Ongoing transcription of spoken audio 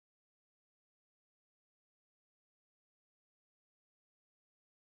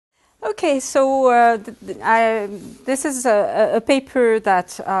Okay, so this is a paper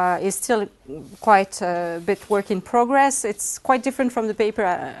that is still quite a bit work in progress. It's quite different from the paper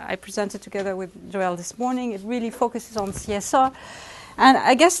I presented together with Joël this morning. It really focuses on CSR. And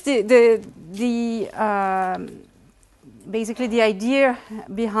I guess basically the idea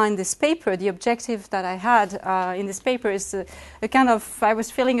behind this paper, the objective that I had in this paper is a kind of, I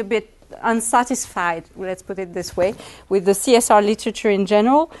was feeling a bit unsatisfied, let's put it this way, with the CSR literature in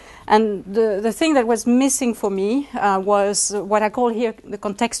general. And the thing that was missing for me was what I call here the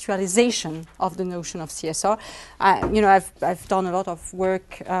contextualization of the notion of CSR. I've done a lot of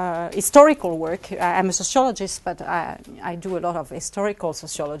work, historical work. I'm a sociologist, but I do a lot of historical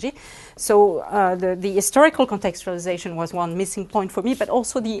sociology. So the historical contextualization was one missing point for me, but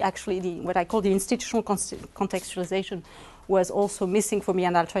also what I call the institutional contextualization was also missing for me,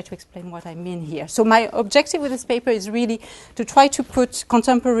 and I'll try to explain what I mean here. So my objective with this paper is really to try to put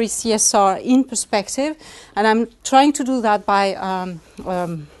contemporary CSR in perspective, and I'm trying to do that by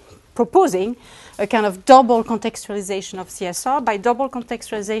proposing a kind of double contextualization of CSR. By double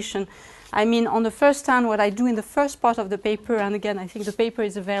contextualization, I mean, on the first hand, what I do in the first part of the paper, and again, I think the paper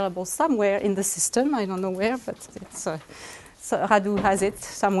is available somewhere in the system. I don't know where, but so Radu has it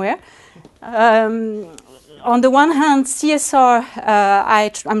somewhere. On the one hand, CSR,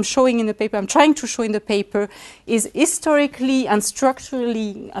 I'm showing in the paper, I'm trying to show in the paper, is historically and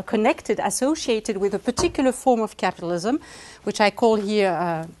structurally connected, associated with a particular form of capitalism, which I call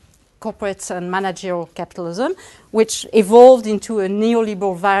here corporate and managerial capitalism, which evolved into a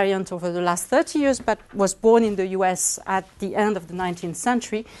neoliberal variant over the last 30 years, but was born in the US at the end of the 19th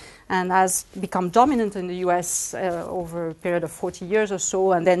century and has become dominant in the US over a period of 40 years or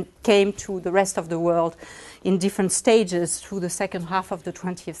so, and then came to the rest of the world in different stages through the second half of the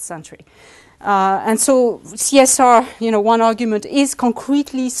 20th century. And so CSR, one argument is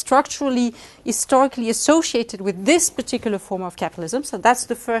concretely, structurally, historically associated with this particular form of capitalism. So that's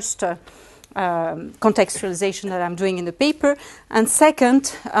the first contextualization that I'm doing in the paper. And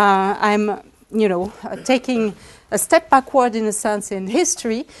second, I'm, taking a step backward in a sense in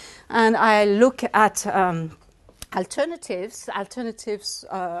history, and I look at alternatives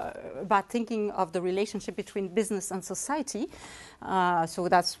about thinking of the relationship between business and society. So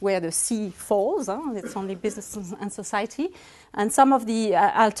that's where the C falls. It's only business and society. And some of the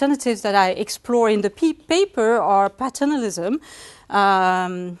alternatives that I explore in the paper are paternalism,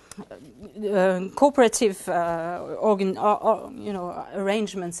 cooperative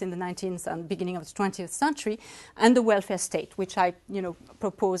arrangements in the 19th and beginning of the 20th century, and the welfare state, which I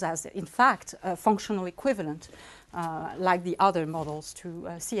propose as, in fact, a functional equivalent, like the other models to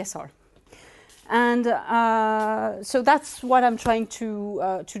CSR. And so that's what I'm trying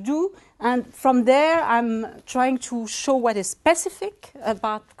to do. And from there, I'm trying to show what is specific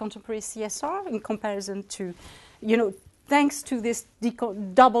about contemporary CSR in comparison to, thanks to this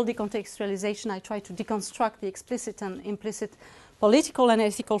double decontextualization, I try to deconstruct the explicit and implicit political and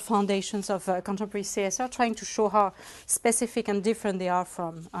ethical foundations of contemporary CSR, trying to show how specific and different they are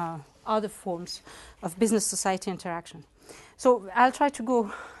from other forms of business-society interaction. So I'll try to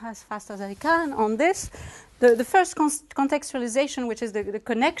go as fast as I can on this. The first contextualization, which is the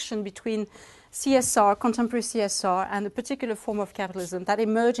connection between CSR, contemporary CSR, and a particular form of capitalism that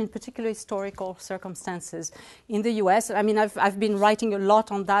emerged in particular historical circumstances in the US. I mean, I've been writing a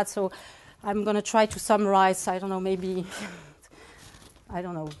lot on that, so I'm going to try to summarize, maybe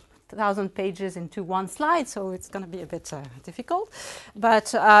 1,000 pages into one slide, so it's going to be a bit difficult.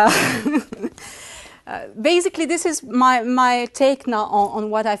 But basically, this is my take now on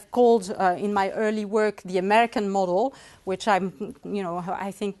what I've called in my early work the American model, which I'm,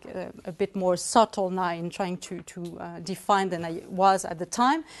 I think a bit more subtle now in trying to define than I was at the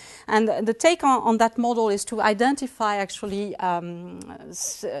time. And the take on that model is to identify actually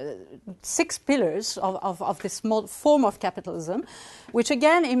 6 pillars of this form of capitalism, which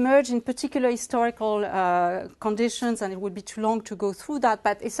again emerge in particular historical conditions, and it would be too long to go through that,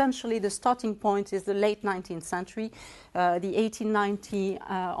 but essentially the starting point is the late 19th century. The 1890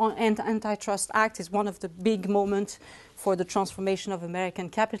 Antitrust Act is one of the big moments for the transformation of American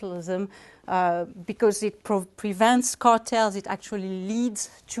capitalism because it prevents cartels. It actually leads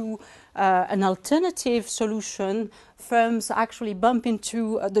to an alternative solution. Firms actually bump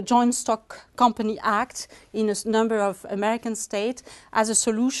into the Joint Stock Company Act in a number of American states as a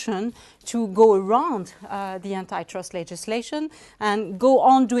solution to go around the antitrust legislation and go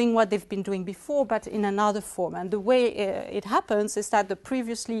on doing what they've been doing before, but in another form. And the way it happens is that the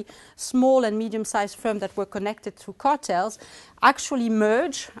previously small and medium-sized firms that were connected through cartels actually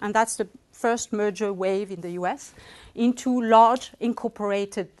merge, and that's the first merger wave in the US, into large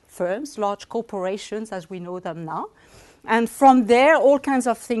incorporated firms, large corporations as we know them now. And from there, all kinds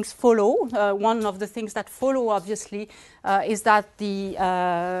of things follow. One of the things that follow, obviously, is that the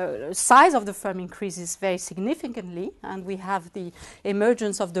size of the firm increases very significantly, and we have the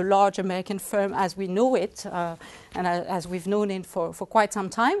emergence of the large American firm as we know it, and as we've known it for quite some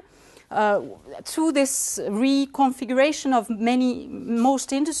time. Through this reconfiguration of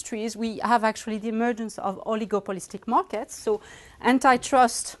most industries, we have actually the emergence of oligopolistic markets. So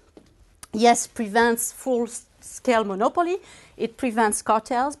antitrust, yes, prevents full-scale monopoly, it prevents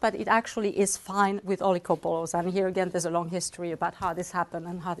cartels, but it actually is fine with oligopoles. And here again, there's a long history about how this happened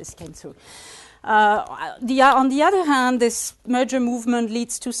and how this came through. On the other hand, this merger movement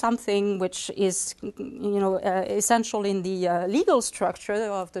leads to something which is, essential in the legal structure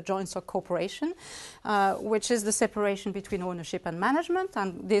of the joint stock corporation, which is the separation between ownership and management.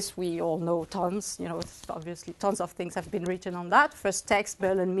 And this we all know tons. Obviously, tons of things have been written on that. First text,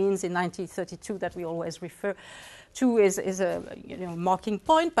 Berlin Means in 1932, that we always refer to is a marking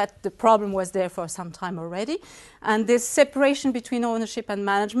point, but the problem was there for some time already. And this separation between ownership and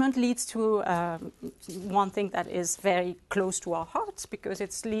management leads to one thing that is very close to our hearts, because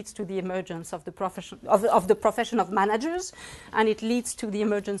it leads to the emergence of the profession of managers, and it leads to the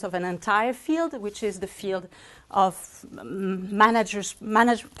emergence of an entire field, which is the field of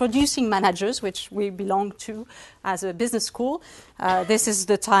producing managers, which we belong to as a business school. This is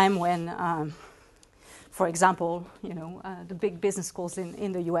the time when for example, the big business schools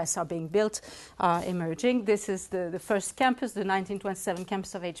in the US are being built, emerging. This is the first campus, the 1927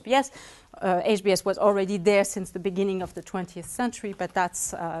 campus of HBS. HBS was already there since the beginning of the 20th century, but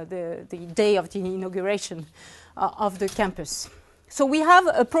that's the day of the inauguration of the campus. So we have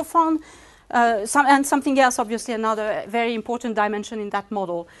a profound and something else, obviously, another very important dimension in that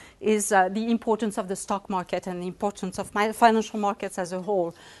model is the importance of the stock market and the importance of financial markets as a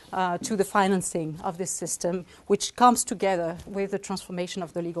whole to the financing of this system, which comes together with the transformation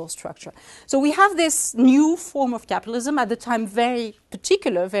of the legal structure. So we have this new form of capitalism, at the time very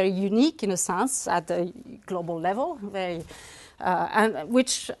particular, very unique in a sense at the global level,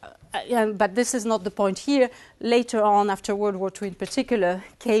 but this is not the point here. Later on, after World War II in particular,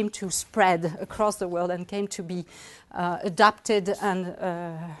 came to spread across the world and came to be adopted and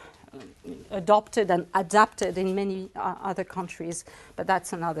adapted in many other countries. But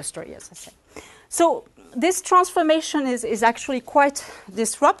that's another story, as I said. So this transformation is actually quite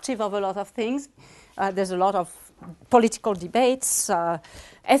disruptive of a lot of things. There's a lot of political debates,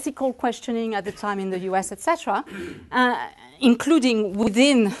 ethical questioning at the time in the US, etc., including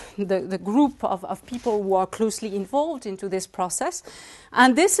within the group of people who are closely involved into this process.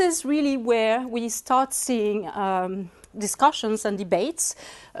 And this is really where we start seeing discussions and debates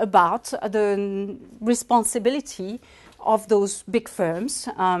about the responsibility of those big firms.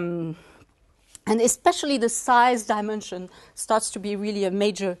 And especially the size dimension starts to be really a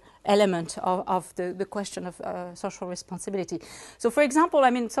major element of the question of social responsibility. So, for example,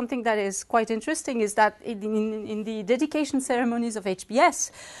 something that is quite interesting is that in the dedication ceremonies of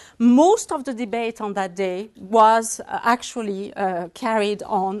HBS, most of the debate on that day was actually carried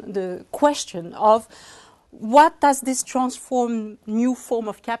on the question of what does this transformed new form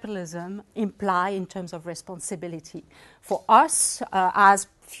of capitalism imply in terms of responsibility for us as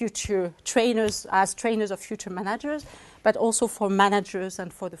future trainers, as trainers of future managers, but also for managers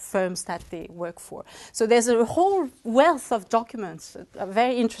and for the firms that they work for. So there's a whole wealth of documents,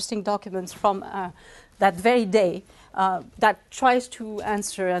 very interesting documents from that very day that tries to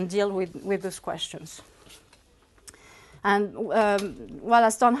answer and deal with those questions. And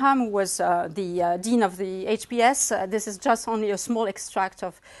Wallace Dunham, who was the dean of the HBS, this is just only a small extract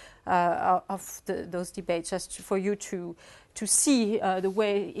of those debates, just for you to see the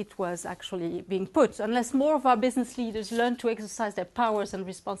way it was actually being put. Unless more of our business leaders learn to exercise their powers and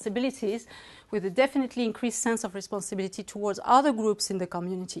responsibilities with a definitely increased sense of responsibility towards other groups in the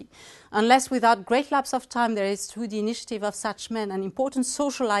community, unless without great lapse of time there is through the initiative of such men an important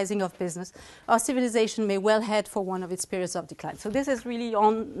socializing of business, our civilization may well head for one of its periods of decline. So this is really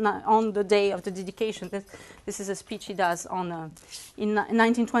on the day of the dedication. This is a speech he does in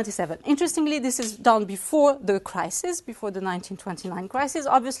 1927. Interestingly, this is done before the crisis, before the 1929 crisis.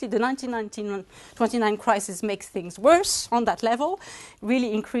 Obviously, the 1929 crisis makes things worse on that level,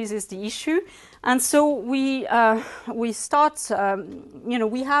 really increases the issue. And so we start,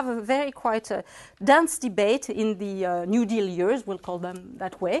 we have a very quite dense debate in the New Deal years, we'll call them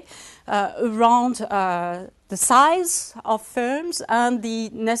that way, around the size of firms and the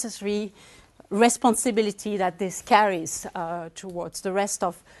necessary responsibility that this carries towards the rest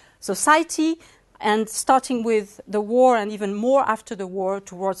of society, and starting with the war and even more after the war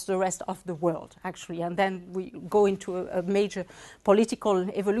towards the rest of the world, actually. And then we go into a major political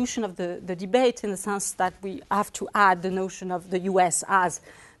evolution of the debate, in the sense that we have to add the notion of the US as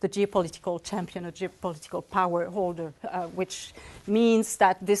the geopolitical champion or geopolitical power holder, which means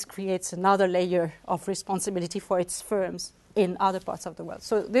that this creates another layer of responsibility for its firms in other parts of the world.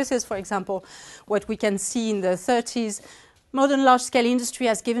 So this is, for example, what we can see in the 30s. Modern large-scale industry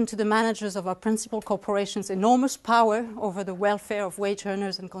has given to the managers of our principal corporations enormous power over the welfare of wage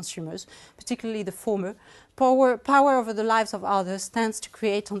earners and consumers, particularly the former. Power over the lives of others tends to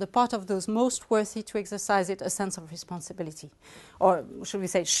create on the part of those most worthy to exercise it a sense of responsibility. Or should we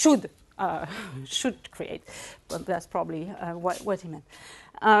say should create, but that's probably what he meant.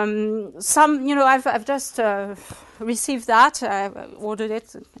 I've just received that. I ordered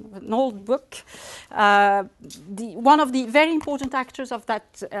it, an old book. One of the very important actors of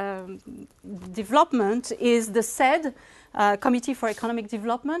that development is the SED, Committee for Economic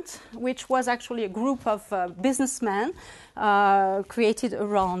Development, which was actually a group of businessmen created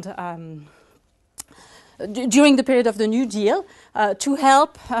around during the period of the New Deal to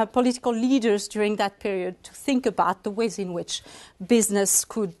help political leaders during that period to think about the ways in which business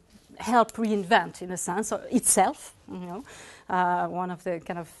could help reinvent, in a sense, itself. One of the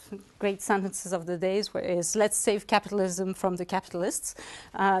kind of great sentences of the days is "Let's save capitalism from the capitalists."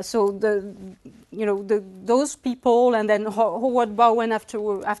 So those people, and then Howard Bowen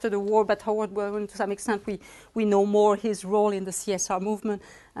after the war, but Howard Bowen to some extent we know more his role in the CSR movement,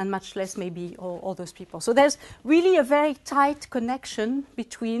 and much less maybe all those people. So there's really a very tight connection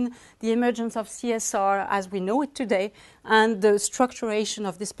between the emergence of CSR as we know it today and the structuration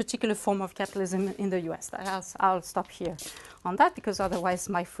of this particular form of capitalism in the US. I'll stop here on that, because otherwise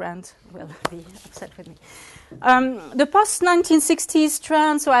my friend will be upset with me. The post-1960s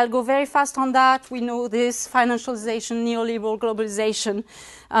trend, so I'll go very fast on that. We know this: financialization, neoliberal globalization,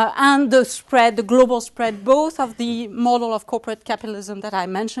 and the global spread, both of the model of corporate capitalism that I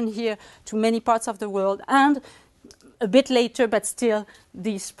mentioned here to many parts of the world, and a bit later, but still,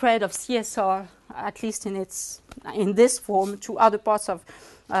 the spread of CSR, at least in this form, to other parts of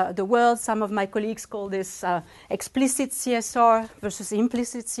the world. Some of my colleagues call this explicit CSR versus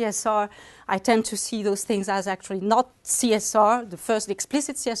implicit CSR. I tend to see those things as actually not CSR. The first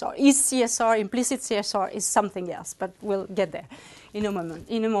explicit CSR is CSR. Implicit CSR is something else, but we'll get there in a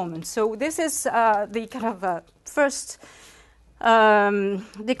moment. So this is the kind of first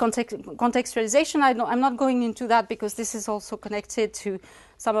the contextualization. I'm not going into that because this is also connected to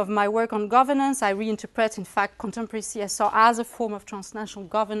some of my work on governance. I reinterpret, in fact, contemporary CSR as a form of transnational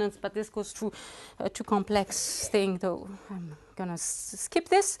governance, but this goes through a too complex thing, though I'm going to skip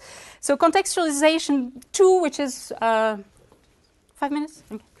this. So contextualization 2, which is 5 minutes?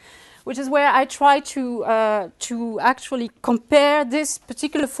 Okay. Which is where I try to actually compare this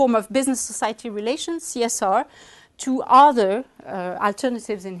particular form of business-society relations, CSR, to other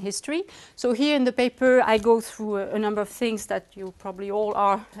alternatives in history. So here in the paper, I go through a number of things that you probably all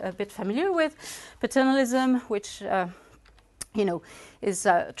are a bit familiar with. Paternalism, which is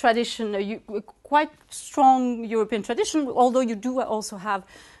a tradition, a quite strong European tradition, although you do also have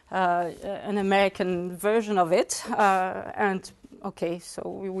an American version of it. Okay, so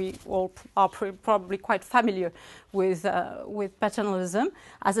we all are probably quite familiar with paternalism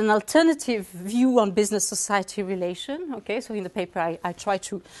as an alternative view on business-society relation. Okay, so in the paper I try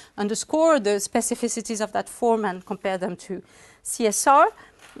to underscore the specificities of that form and compare them to CSR.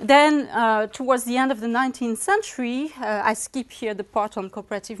 Then, towards the end of the 19th century, I skip here the part on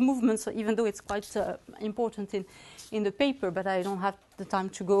cooperative movements, so even though it's quite important in the paper, but I don't have the time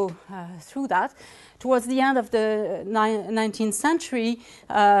to go through that. Towards the end of the 19th century,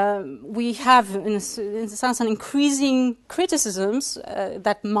 we have, in a sense, an increasing criticisms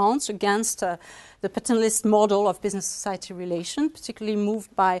that mounts against the paternalist model of business-society relation, particularly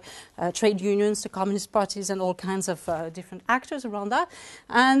moved by trade unions, the communist parties, and all kinds of different actors around that.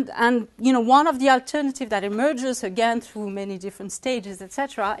 And one of the alternatives that emerges, again, through many different stages,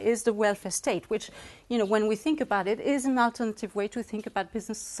 etc., is the welfare state, which, when we think about it, is an alternative way to think about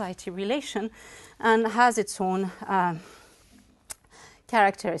business-society relation and has its own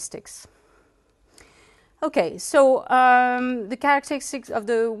characteristics. Okay, so the characteristics of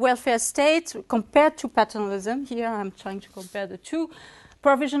the welfare state compared to paternalism. Here I'm trying to compare the two.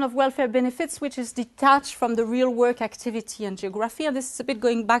 Provision of welfare benefits, which is detached from the real work activity and geography. And this is a bit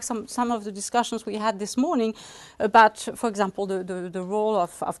going back some of the discussions we had this morning about, for example, the role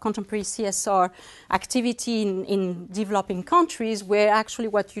of contemporary CSR activity in developing countries, where actually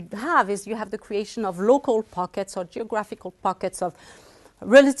what you have is you have the creation of local pockets or geographical pockets of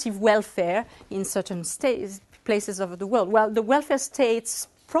relative welfare in certain places of the world. Well, the welfare state's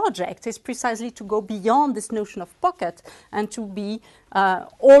project is precisely to go beyond this notion of pocket and to be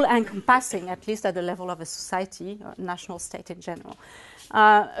all-encompassing, at least at the level of a society, or national state in general.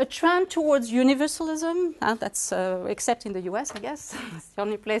 A trend towards universalism, that's except in the US, I guess. It's the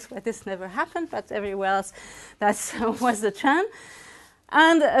only place where this never happened, but everywhere else that was the trend.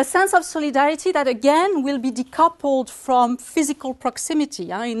 And a sense of solidarity that, again, will be decoupled from physical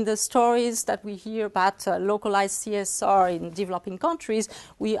proximity. In the stories that we hear about localized CSR in developing countries,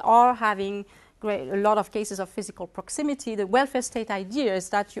 we are having a lot of cases of physical proximity. The welfare state idea is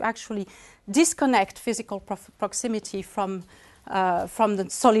that you actually disconnect physical proximity from the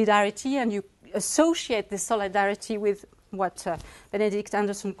solidarity, and you associate this solidarity with what Benedict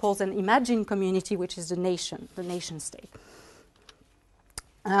Anderson calls an imagined community, which is the nation state.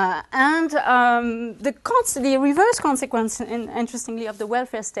 The reverse consequence, interestingly, of the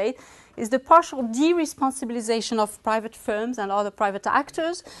welfare state is the partial de-responsibilization of private firms and other private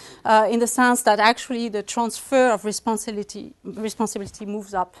actors, in the sense that actually the transfer of responsibility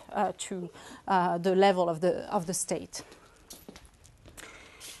moves up to the level of the state.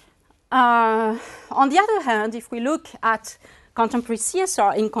 On the other hand, if we look at contemporary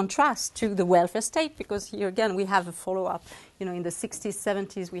CSR in contrast to the welfare state, because here again we have a follow-up, in the 60s,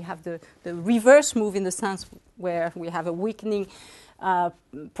 70s we have the reverse move, in the sense where we have a weakening,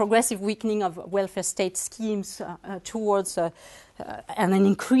 progressive weakening of welfare state schemes towards and an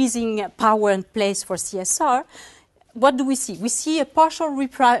increasing power and place for CSR. What do we see? We see a partial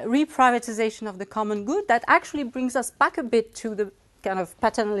reprivatization of the common good that actually brings us back a bit to the kind of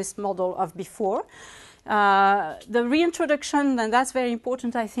paternalist model of before. The reintroduction, and that's very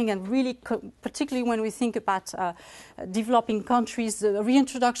important, I think, and really particularly when we think about developing countries, the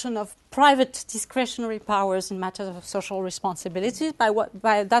reintroduction of private discretionary powers in matters of social responsibility.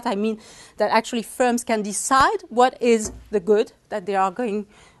 By that I mean that actually firms can decide what is the good that they are going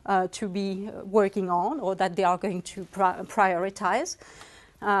to be working on, or that they are going to prioritize.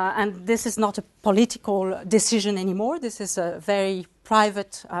 And this is not a political decision anymore. This is a very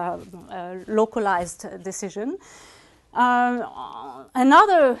private, localized decision.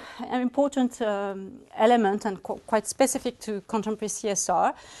 Another important element, and quite specific to contemporary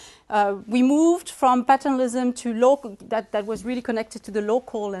CSR, we moved from paternalism to local, that was really connected to the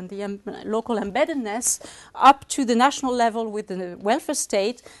local and the local embeddedness, up to the national level with the welfare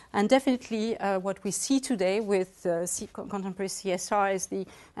state. And definitely what we see today with contemporary CSR is the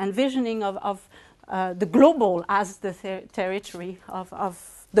envisioning of the global as the territory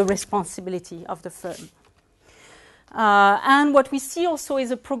of the responsibility of the firm. And what we see also is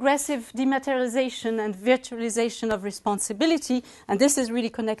a progressive dematerialization and virtualization of responsibility, and this is really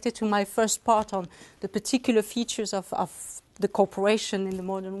connected to my first part on the particular features of the corporation in the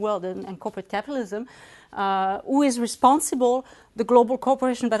modern world and corporate capitalism. Who is responsible? The global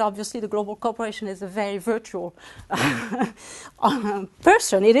corporation, but obviously the global corporation is a very virtual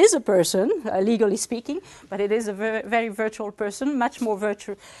person. It is a person, legally speaking, but it is a very, very virtual person, much more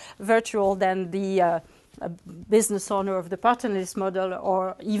virtual than the business owner of the paternalist model,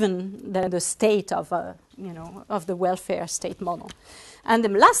 or even the state of of the welfare state model. And the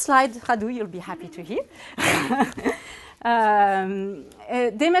last slide, Radu, you'll be happy to hear.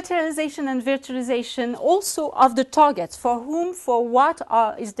 Dematerialization and virtualization also of the targets. For whom, for what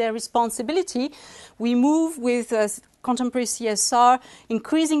is their responsibility? We move with contemporary CSR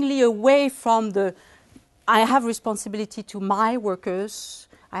increasingly away from the I have responsibility to my workers,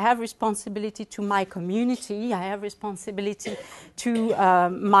 I have responsibility to my community, I have responsibility to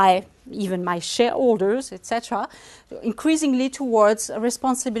even my shareholders, etc. Increasingly towards a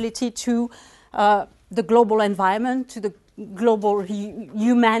responsibility to the global environment, to the global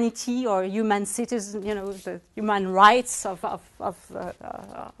humanity or human citizen, the human rights of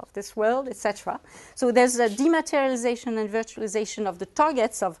this world, etc. So there's a dematerialization and virtualization of the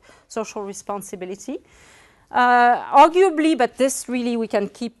targets of social responsibility. Arguably, but this really we can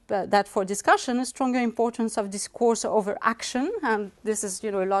keep that for discussion, a stronger importance of discourse over action, and this is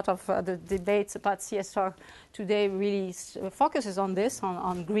a lot of the debates about CSR today really focuses on this,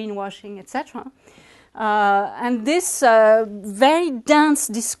 on greenwashing, etc. And this very dense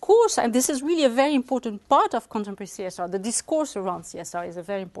discourse, and this is really a very important part of contemporary CSR, the discourse around CSR is a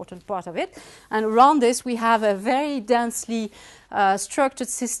very important part of it, and around this we have a very densely structured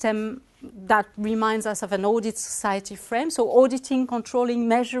system that reminds us of an audit society frame. So auditing, controlling,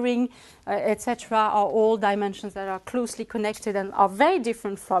 measuring, etc. are all dimensions that are closely connected and are very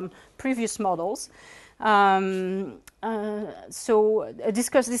different from previous models. So a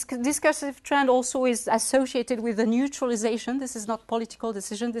discursive trend also is associated with the neutralization. This is not political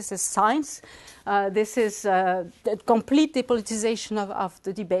decision, this is science. This is the complete depoliticization of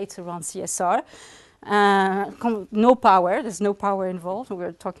the debates around CSR. No power, there's no power involved. We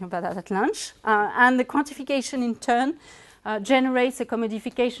were talking about that at lunch. And the quantification in turn generates a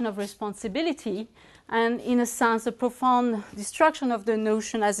commodification of responsibility, and in a sense a profound destruction of the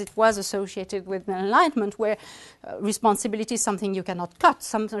notion as it was associated with the Enlightenment, where responsibility is something you cannot cut.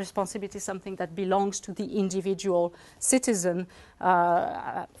 Some responsibility is something that belongs to the individual citizen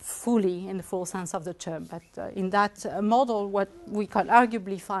fully, in the full sense of the term. But in that model, what we can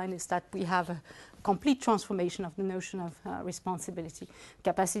arguably find is that we have a complete transformation of the notion of responsibility,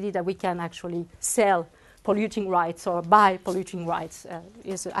 capacity that we can actually sell polluting rights or buy polluting rights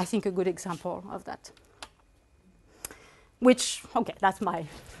is, I think, a good example of that. Which, okay, that's my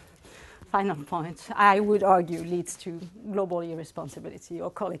final point, I would argue leads to global irresponsibility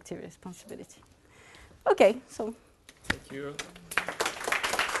or collective responsibility. Okay, so. Thank you.